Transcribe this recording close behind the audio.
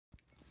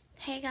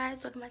Hey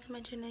guys, welcome back to my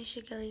channel. It's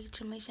your girl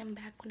Jamaica. I'm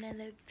back with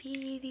another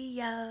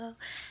video.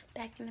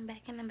 Back and I'm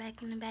back and I'm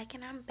back and I'm back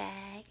and I'm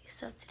back.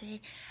 So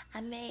today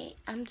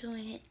I'm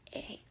doing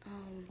a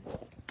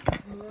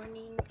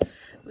morning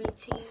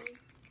routine,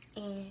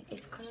 and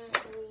it's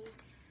currently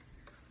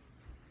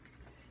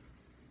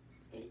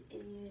it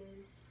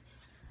is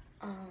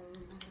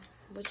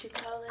what you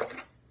call it?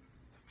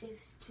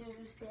 It's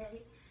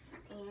Tuesday,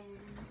 and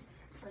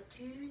for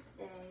Tuesday,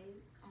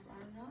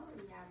 I know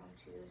y'all on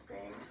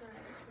Tuesday,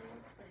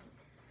 but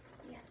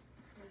yeah,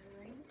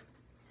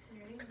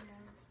 sorry now.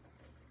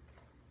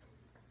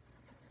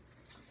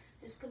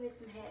 Just putting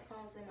some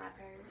headphones in my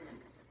purse.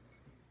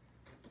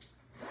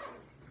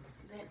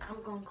 Then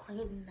I'm gonna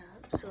clean it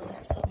up. So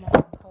let's put my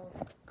whole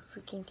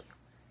freaking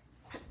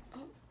camera.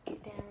 Oh,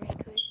 get down real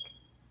quick.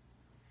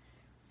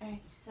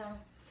 Alright, so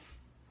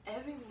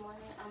every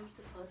morning I'm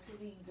supposed to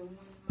be doing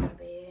my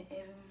bed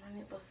every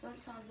morning, but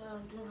sometimes I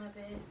don't do my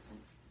bed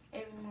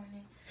every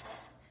morning.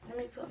 Let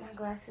me put my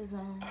glasses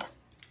on.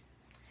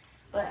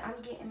 But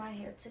I'm getting my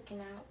hair taken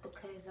out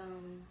because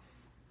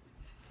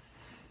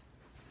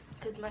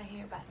my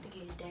hair about to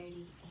get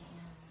dirty,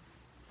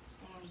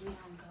 and we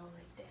don't go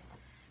like that.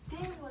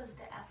 There was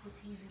the Apple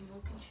TV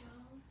remote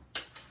control.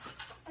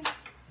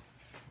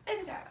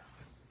 Baby girl.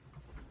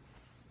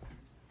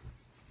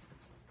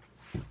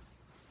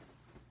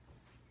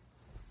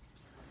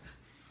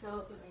 So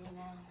right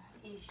now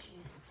it's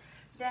just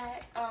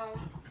that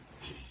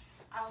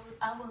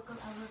I woke up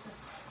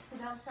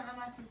because I was telling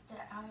my sister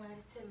I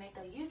wanted to make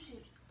a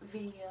YouTube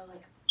video,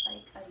 like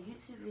a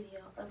YouTube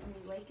video of me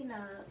waking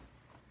up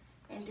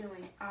and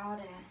doing all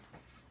that.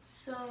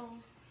 So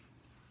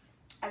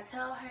I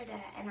tell her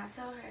that, and I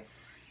tell her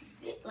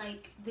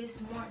like this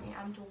morning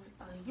I'm doing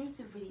a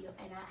YouTube video,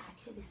 and I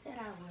actually said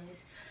I was.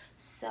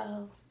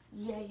 So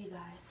yeah, you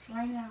guys,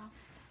 right now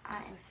I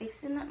am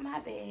fixing up my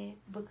bed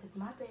because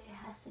my bed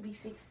has to be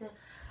fixed up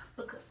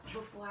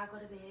before I go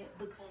to bed,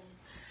 because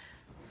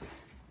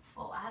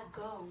before I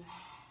go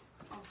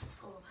to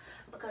school,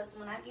 because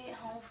when I get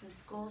home from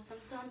school,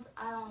 sometimes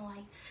I don't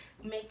like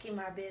making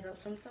my bed up.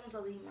 Sometimes I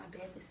leave my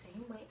bed the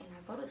same way and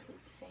I go to sleep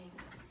the same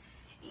way.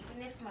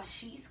 Even if my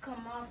sheets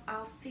come off,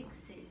 I'll fix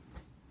it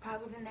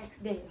probably the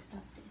next day or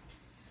something.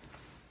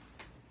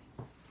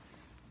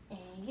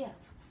 And yeah,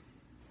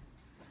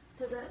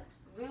 so that's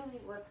really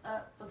what's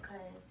up,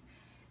 because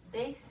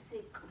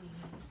basically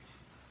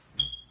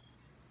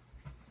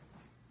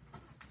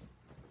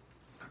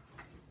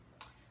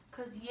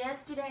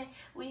yesterday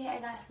we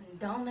had got some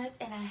donuts,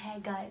 and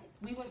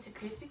we went to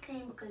Krispy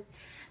Kreme because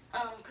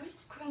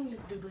Krispy Kreme is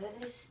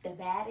the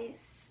baddest,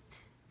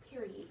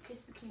 period.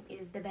 Krispy Kreme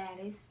is the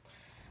baddest.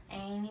 I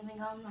ain't even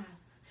gonna lie.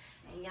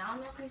 And y'all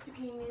know Krispy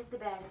Kreme is the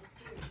baddest,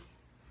 period.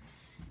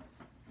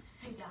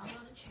 And y'all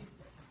know the truth.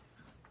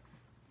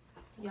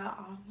 Y'all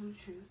all know the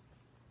truth.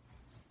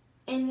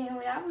 And then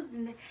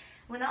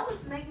when I was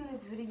making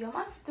this video,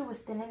 my sister was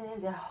standing there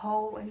the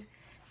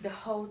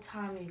whole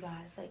time, you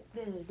guys. Like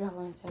the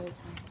whole entire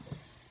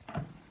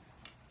time.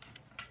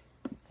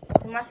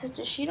 And my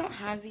sister, she don't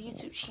have a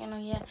YouTube channel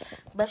yet,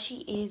 but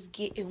she is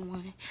getting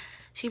one.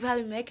 She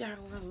probably making her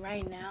one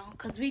right now,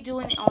 because we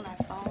doing it on our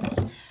phones.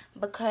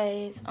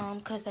 Because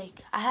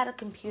like I had a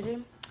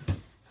computer,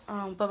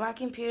 but my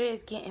computer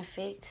is getting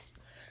fixed.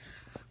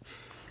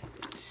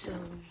 So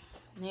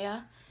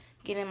yeah,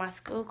 getting my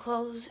school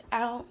clothes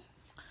out,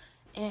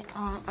 and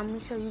I'm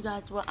gonna show you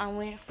guys what I'm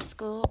wearing for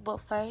school.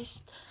 But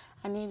first,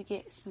 I need to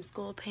get some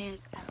school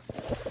pants out.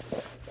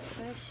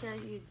 Let me show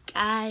you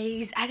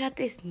guys. I got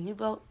this new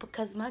belt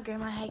because my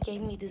grandma had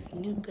gave me this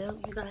new belt,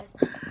 you guys.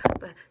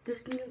 But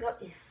this new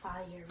belt is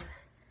fire.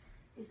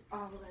 It's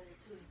all leather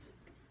too.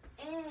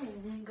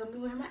 And then gonna be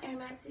wearing my Air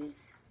Maxes,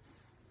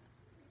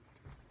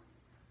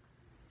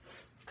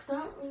 cause I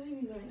don't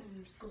really be wearing them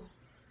in school.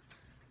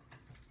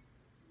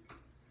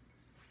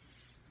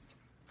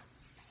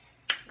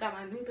 Got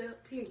my new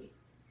belt, period.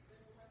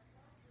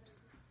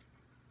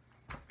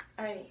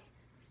 Alright,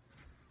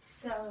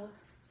 so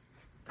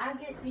I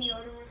get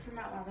deodorant from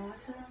out my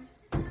bathroom.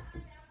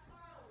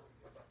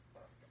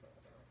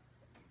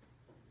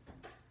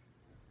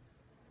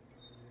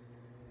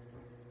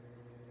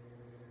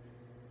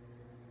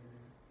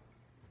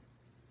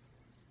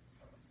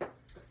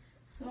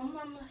 So my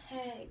mama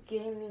had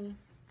gave me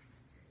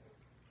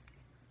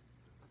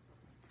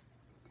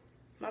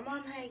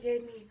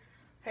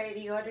her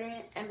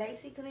deodorant, and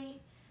basically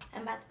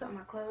I'm about to put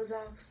my clothes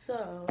on.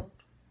 So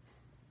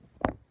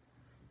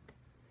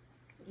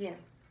yeah,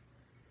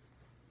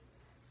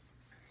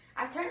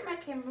 I turned my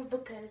camera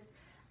because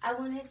I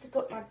wanted to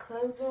put my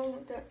clothes on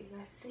without you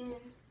guys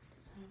seeing.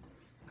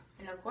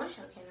 And of course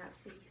y'all cannot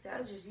see, because that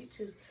was just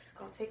YouTube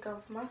gonna take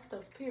off my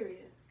stuff,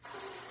 period.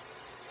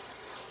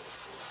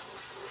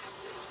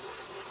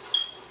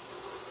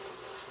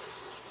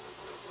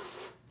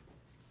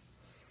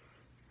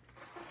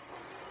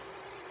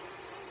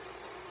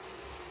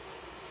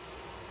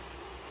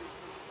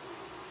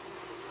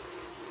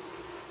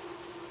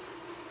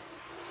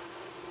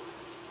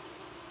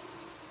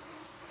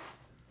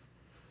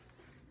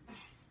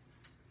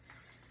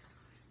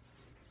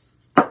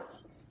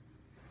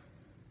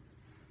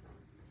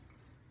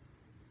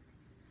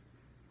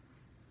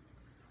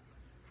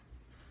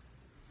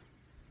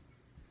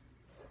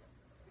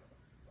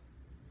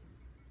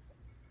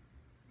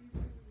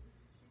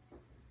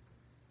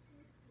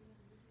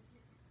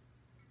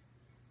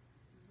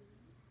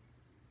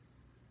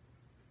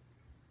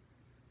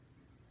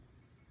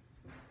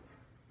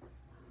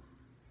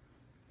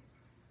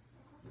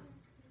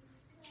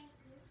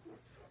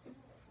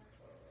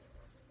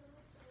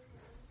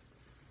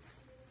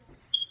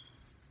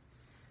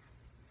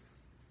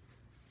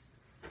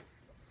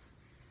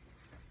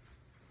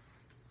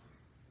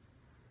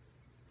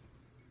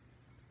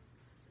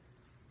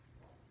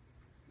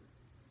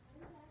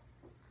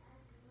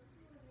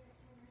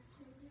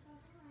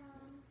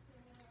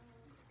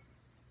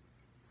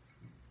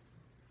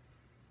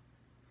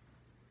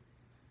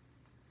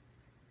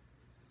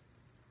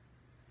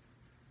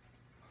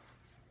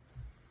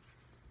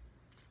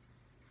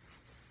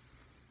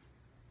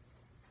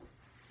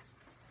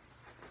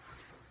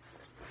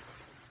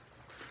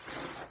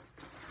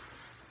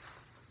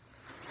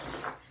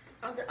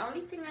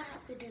 only thing I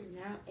have to do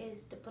now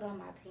is to put on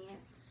my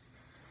pants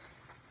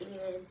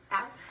and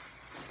out,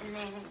 and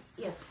then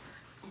yeah.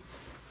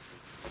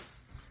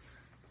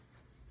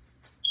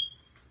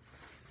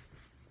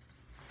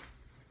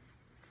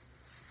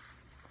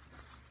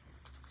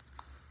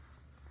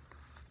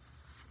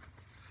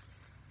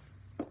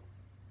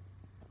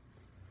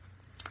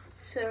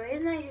 So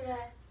right now, you guys,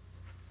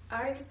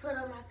 I already put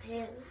on my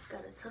pants.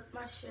 Gotta tuck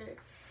my shirt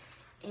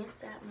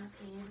inside my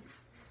pants.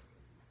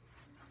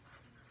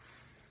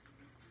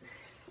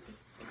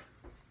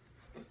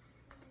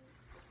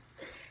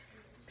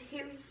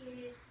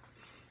 Period.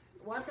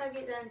 Once I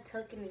get done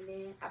tucking it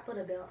in, I put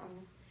a belt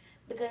on.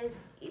 Because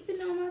even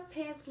though my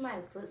pants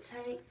might look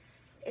tight,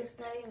 it's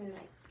not even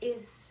like,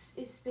 it's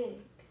big.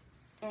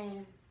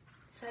 And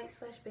tight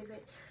slash big,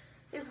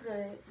 it's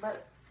good,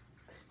 but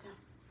still.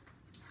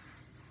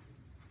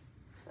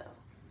 So,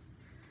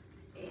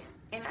 yeah.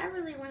 And I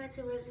really wanted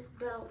to wear this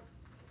belt.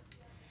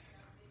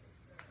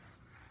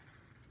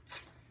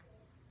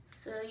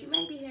 So you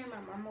might be hearing my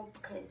mama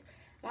because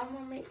my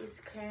mama is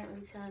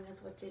currently telling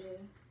us what to do.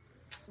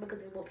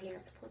 Because it's what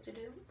parents are supposed to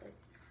do. But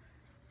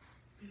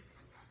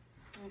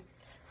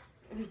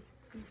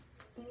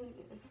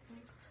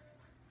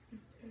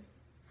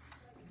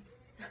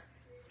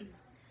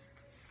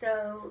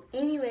so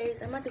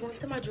anyways, I'm about to go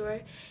into my drawer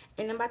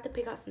and I'm about to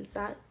pick out some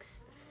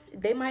socks.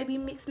 They might be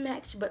mixed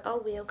matched, but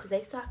oh well, because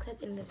they socks at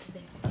the end of the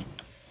day.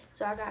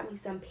 So I got me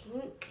some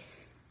pink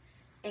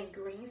and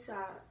green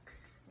socks,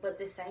 but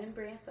the same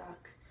brand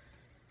socks,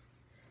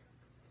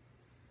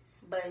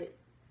 but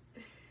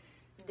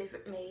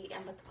different made.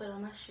 I'm about to put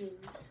on my shoes,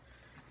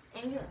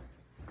 and yeah.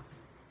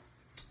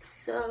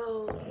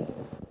 So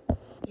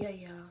yeah,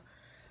 y'all.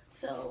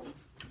 So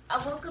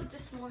I woke up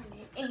this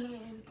morning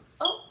and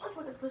oh, I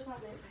forgot to push my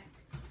bed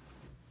back.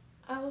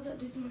 I woke up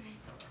this morning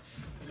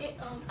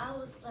and I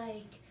was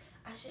like,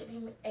 I should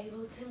be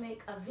able to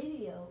make a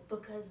video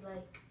because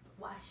like,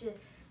 why should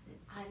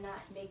I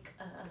not make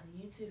a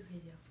YouTube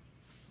video?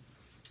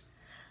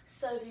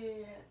 So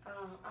then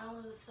I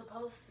was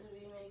supposed to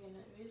be making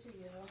a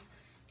video,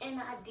 and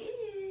I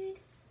did,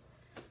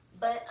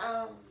 but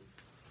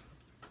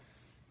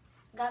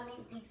got me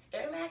these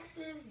Air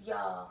Maxes,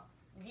 y'all.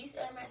 These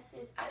Air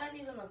Maxes, I got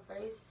these on the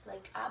first,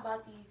 like I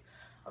bought these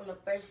on the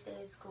first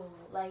day of school.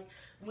 Like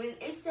when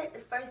it said the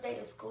first day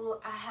of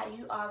school,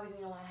 you already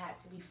know I had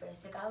to be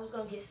first. Like I was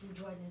gonna get some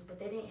Jordans, but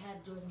they didn't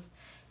have Jordans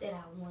that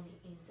I wanted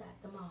inside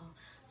the mall.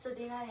 So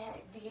then I had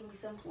to get me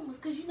some Pumas,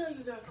 cause you know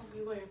your girl gonna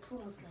be wearing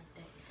Pumas like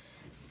that.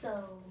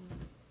 So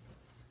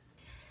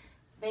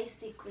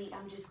basically,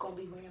 I'm just gonna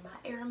be wearing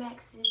my Air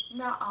Maxes,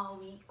 not all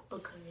week,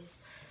 because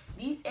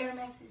these Air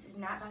Maxes is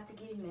not about to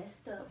get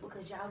messed up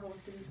because y'all want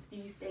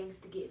these things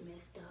to get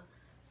messed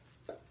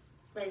up.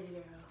 Baby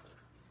girl.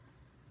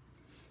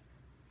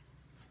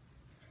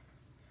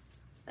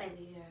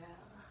 Baby girl.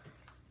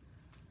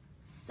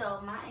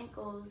 So my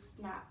ankle's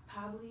not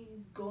probably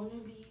gonna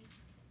be,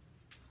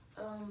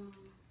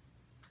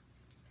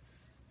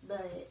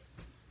 but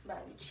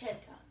baby,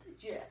 check out the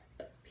drip,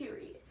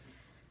 period.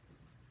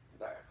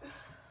 But,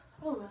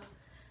 hold on.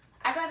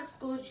 I got a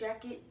school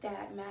jacket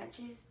that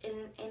matches, and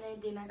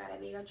then I got a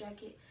bigger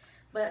jacket.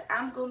 But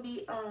I'm gonna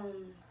be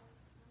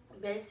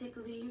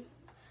basically,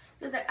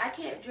 cause like, I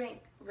can't drink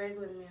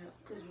regular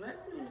milk, cause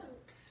regular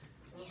milk,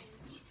 yes,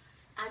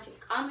 I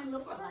drink almond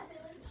milk or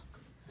lactose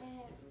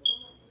milk.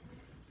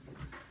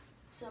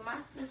 So my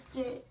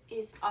sister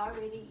is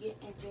already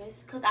getting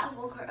dressed, cause I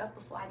woke her up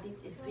before I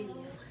did this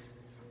video.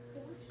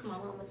 My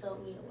mama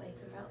told me to wake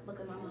her up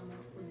because my mama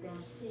was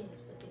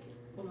downstairs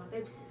with my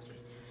baby sisters.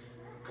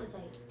 Cause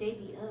like they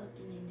be up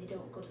and then they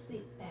don't go to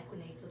sleep back when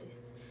they go to sleep.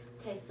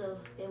 Okay, so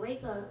they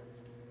wake up,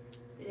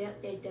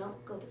 they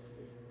don't go to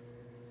sleep.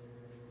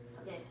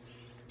 Okay.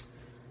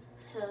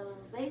 So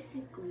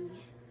basically,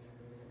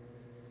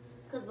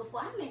 cause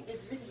before I make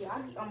this video,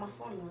 I'll be on my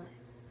phone a lot.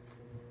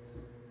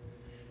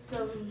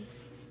 So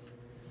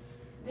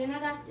then I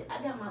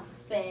got my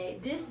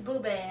bag, this boo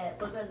bag,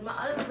 because my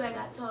other bag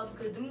got tall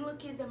because them little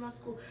kids at my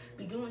school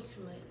be doing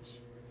too much.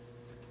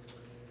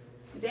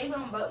 They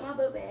gonna broke my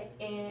book bag,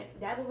 and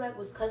that book bag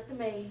was custom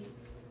made.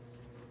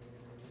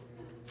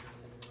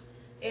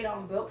 It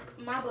broke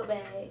my book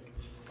bag.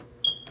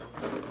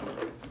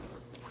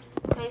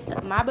 Okay, so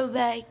my book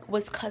bag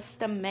was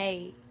custom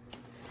made.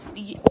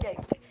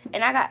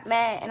 And I got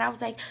mad, and I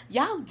was like,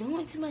 y'all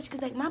doing too much,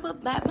 because like my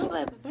book bag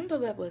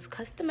was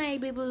custom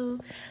made, boo.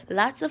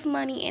 Lots of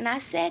money. And I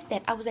said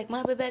that. I was like,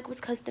 my book bag was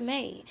custom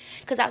made.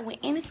 Because I went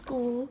into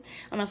school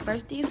on the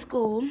first day of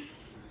school.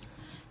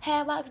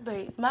 Had box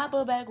braids. My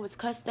book bag was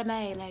custom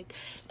made. Like,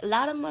 a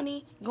lot of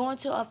money going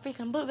to a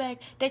freaking book bag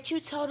that you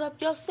told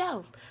up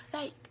yourself.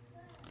 Like,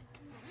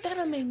 that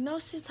don't make no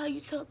sense how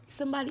you told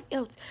somebody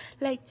else.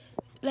 Like,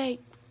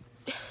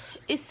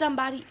 it's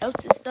somebody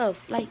else's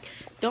stuff. Like,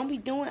 don't be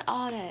doing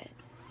all that.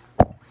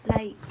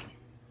 Like,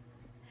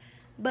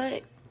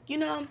 but, you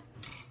know,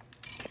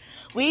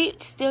 we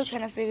still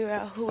trying to figure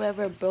out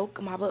whoever broke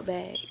my book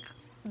bag.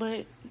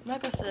 But,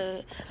 like I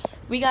said,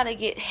 we gotta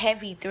get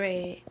heavy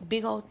thread,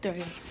 big old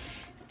thread,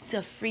 to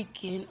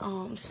freaking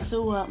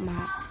sew up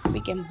my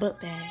freaking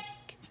book bag.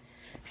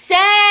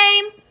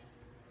 Same.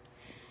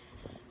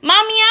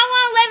 Mommy, I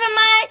won't live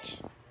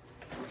much.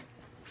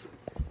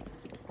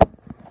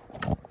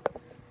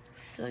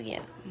 So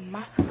yeah,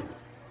 my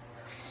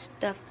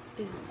stuff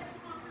is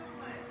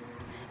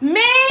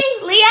me,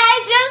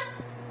 Leaja.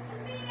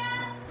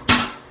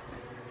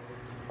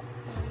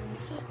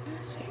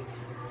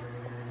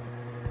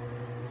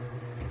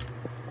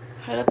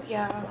 Hold up,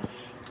 y'all.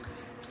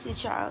 See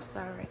y'all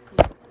outside right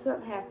quick.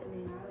 Something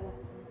happening.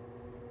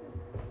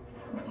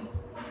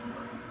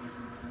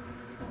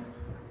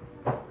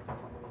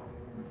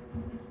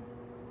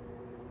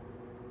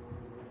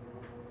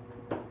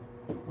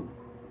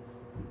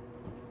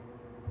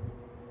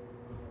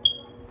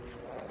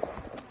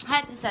 I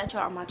had to set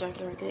y'all on my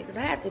jacket right quick because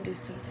I had to do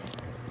something.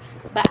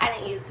 But I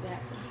didn't use the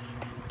bathroom.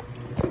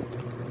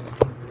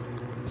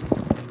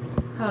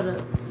 Hold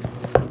up.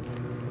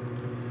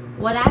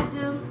 What I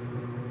do?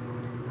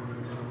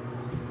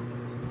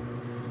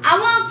 I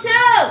want to.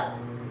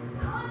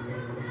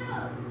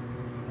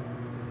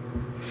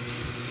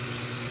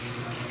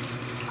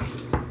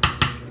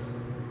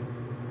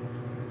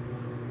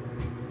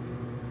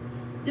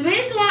 The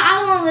reason why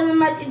I won't live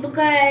much is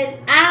because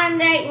I don't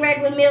date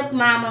regular milk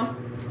mama.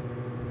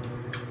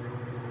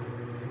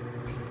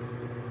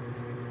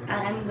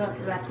 I'm going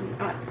to the bathroom.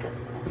 I want to go to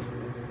the bathroom.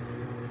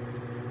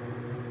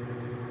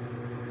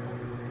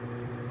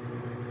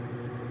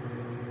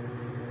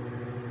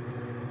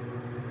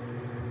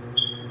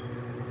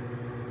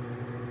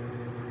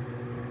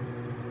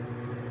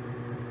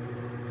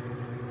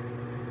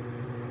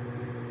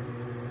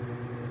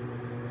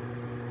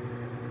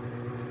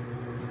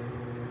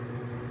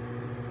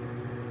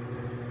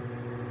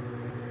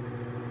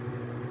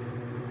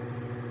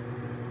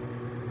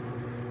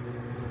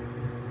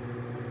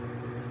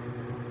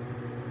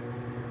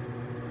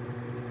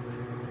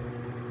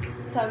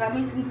 So I got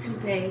me some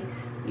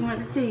toothpaste. You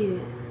want to see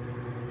it?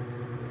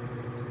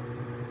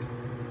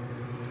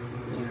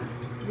 Yeah,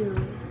 do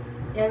it.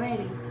 Y'all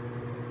ready?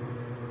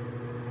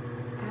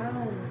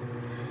 Ow.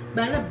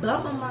 But I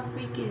bump on my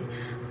freaking,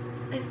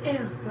 it's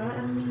in front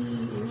of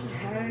me and it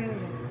hurt.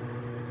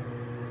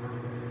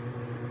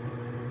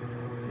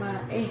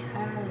 But it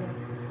hurt.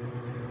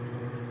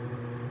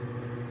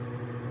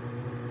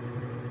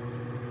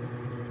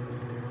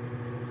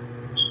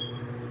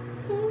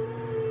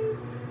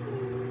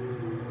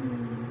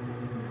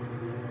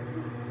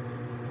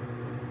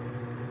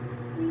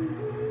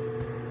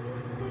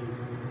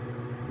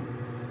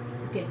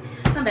 Okay,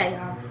 come back,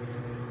 y'all.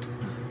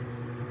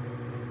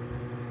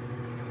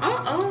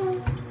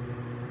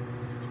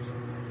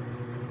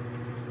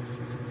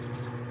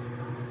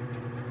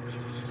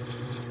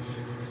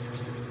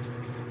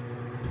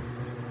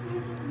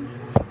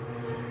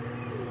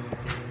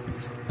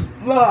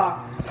 Blah.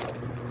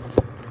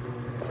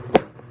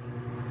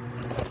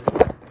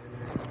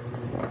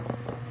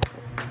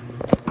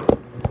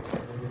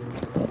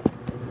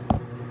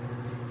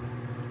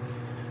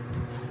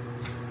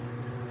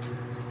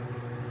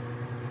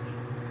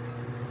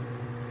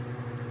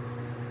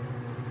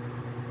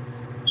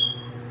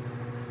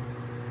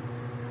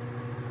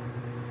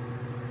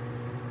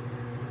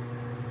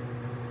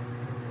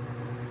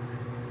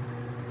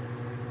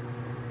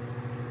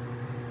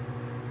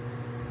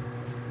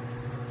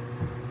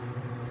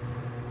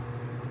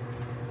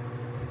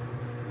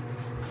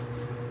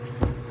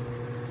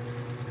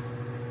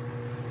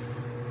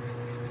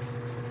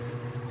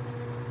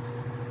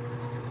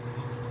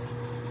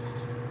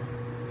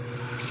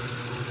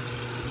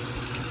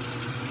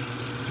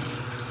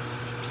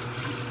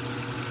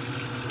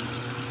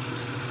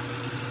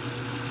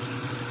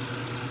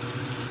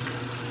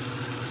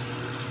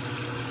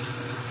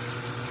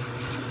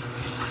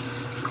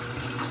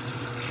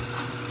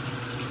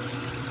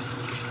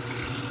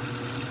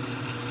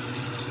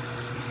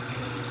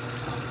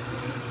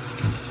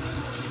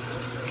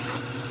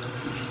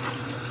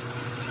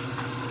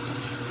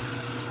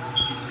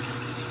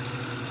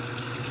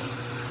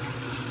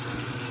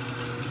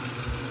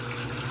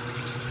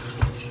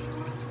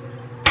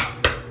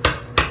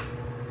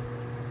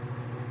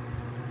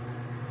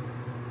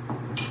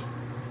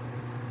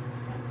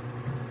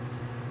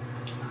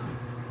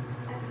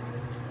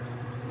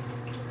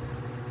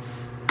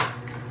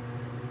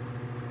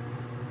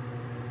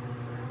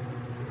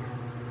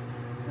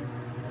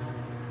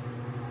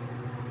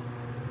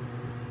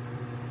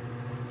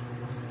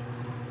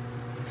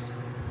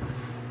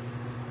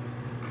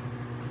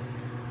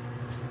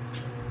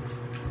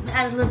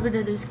 Add a little bit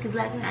of this because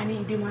last night I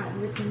didn't do my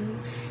routine,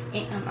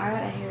 and I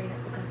gotta hurry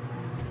up because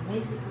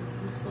basically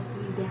I'm supposed to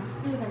be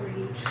downstairs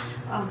already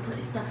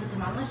putting stuff into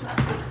my lunchbox.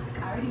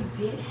 Like, I already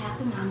did half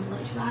of my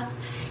lunchbox.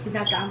 It's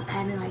like I'm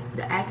adding like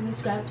the acne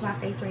scrub to my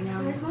face right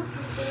now. Where's my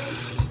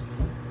sister?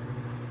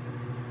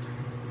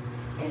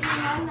 If you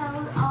don't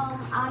know,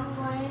 I'm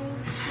going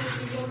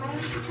to get my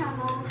YouTube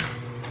channel.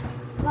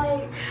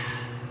 Like,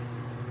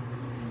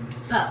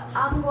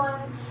 I'm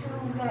going to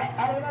get an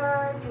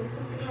editor, get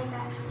something like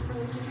that for the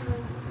YouTube channel.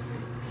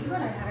 You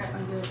gotta have it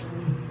on your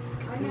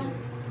I know.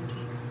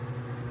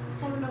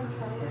 have another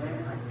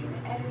editor, like get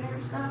an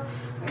editor. So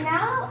right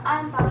now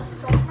I'm about to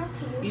brush my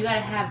teeth. You gotta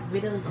have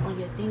videos on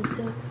your thing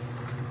too.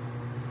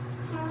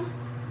 Huh?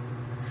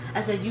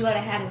 I said you gotta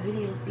have a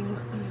video thing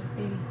on your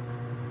thing.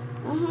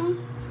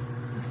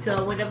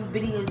 So whatever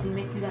videos you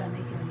make, you gotta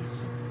make it on your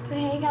stuff. So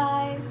hey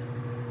guys.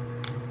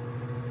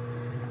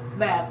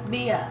 Bad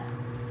Mia.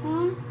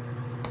 Hmm?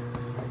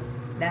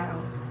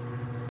 Down.